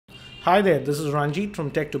Hi there, this is Ranjit from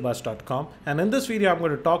Tech2Bus.com, and in this video I'm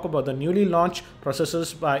going to talk about the newly launched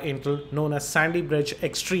processors by Intel known as Sandy Bridge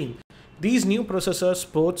Extreme. These new processors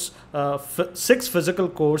sports 6 physical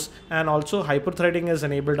cores, and also hyperthreading is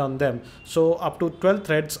enabled on them. So up to 12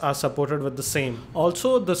 threads are supported with the same.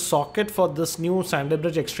 Also, the socket for this new Sandy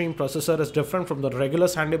Bridge Extreme processor is different from the regular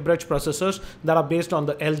Sandy Bridge processors that are based on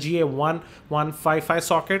the LGA 1155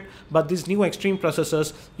 socket, but these new Extreme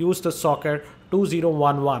processors use the socket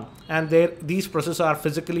 2011, and these processors are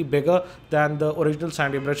physically bigger than the original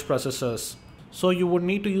Sandy Bridge processors. So you would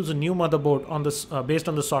need to use a new motherboard on this based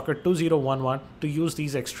on the socket 2011 to use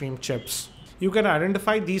these Extreme chips. You can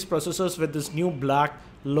identify these processors with this new black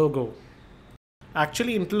logo.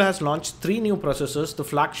 Actually, Intel has launched 3 new processors. The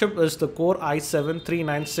flagship is the Core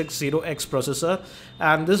i7-3960X processor,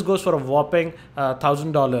 and this goes for a whopping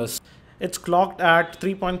 $1,000. It's clocked at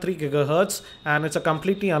 3.3 GHz, and it's a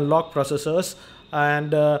completely unlocked processor,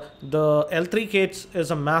 and the L3K is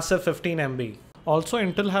a massive 15 MB. Also,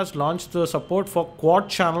 Intel has launched the support for quad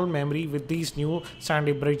channel memory with these new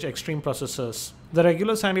Sandy Bridge Extreme processors. The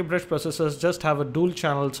regular Sandy Bridge processors just have a dual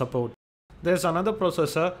channel support. There's another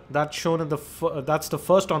processor that's shown in that's the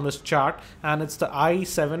first on this chart, and it's the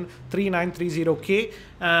i7-3930K,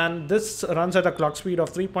 and this runs at a clock speed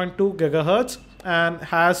of 3.2 GHz and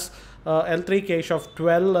has L3 cache of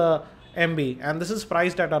 12 MB, and this is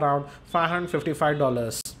priced at around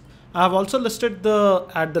 $555. I have also listed the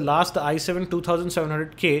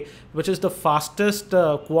i7-2700K, which is the fastest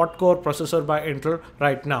quad-core processor by Intel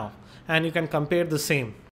right now, and you can compare the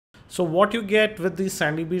same. So what you get with the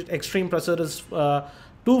Sandy Bridge Extreme processor is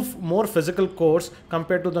 2 more physical cores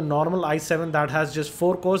compared to the normal i7 that has just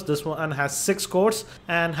 4 cores. This one has 6 cores,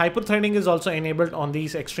 and hyperthreading is also enabled on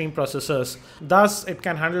these Extreme processors. Thus, it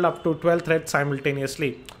can handle up to 12 threads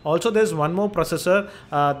simultaneously. Also, there's one more processor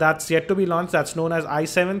that's yet to be launched, that's known as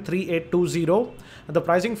i7-3820. The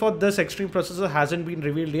pricing for this Extreme processor hasn't been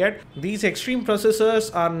revealed yet. These Extreme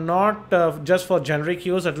processors are not just for generic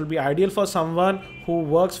use. It will be ideal for someone who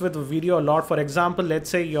works with video a lot. For example, let's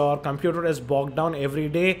say your computer is bogged down every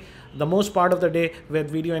day, the most part of the day,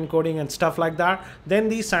 with video encoding and stuff like that, then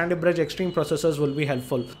these Sandy Bridge Extreme processors will be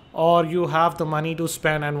helpful. Or you have the money to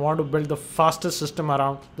spend and want to build the fastest system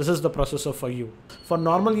around, this is the processor for you. For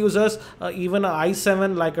normal users, even an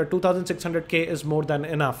i7 like a 2600K is more than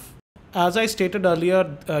enough. As I stated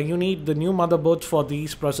earlier, you need the new motherboards for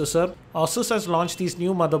these processors. Asus has launched these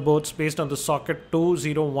new motherboards based on the socket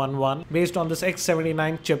 2011, based on this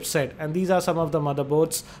X79 chipset, and these are some of the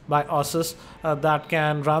motherboards by Asus that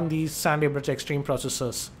can run these Sandy Bridge Extreme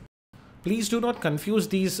processors. Please do not confuse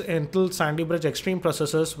these Intel Sandy Bridge Extreme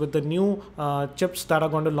processors with the new chips that are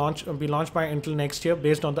going to be launched by Intel next year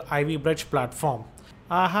based on the Ivy Bridge platform.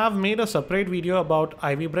 I have made a separate video about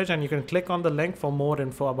Ivy Bridge, and you can click on the link for more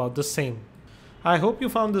info about the same. I hope you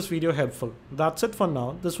found this video helpful. That's it for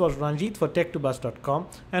now. This was Ranjit for Tech2Bus.com,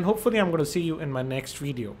 and hopefully I'm going to see you in my next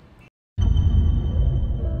video.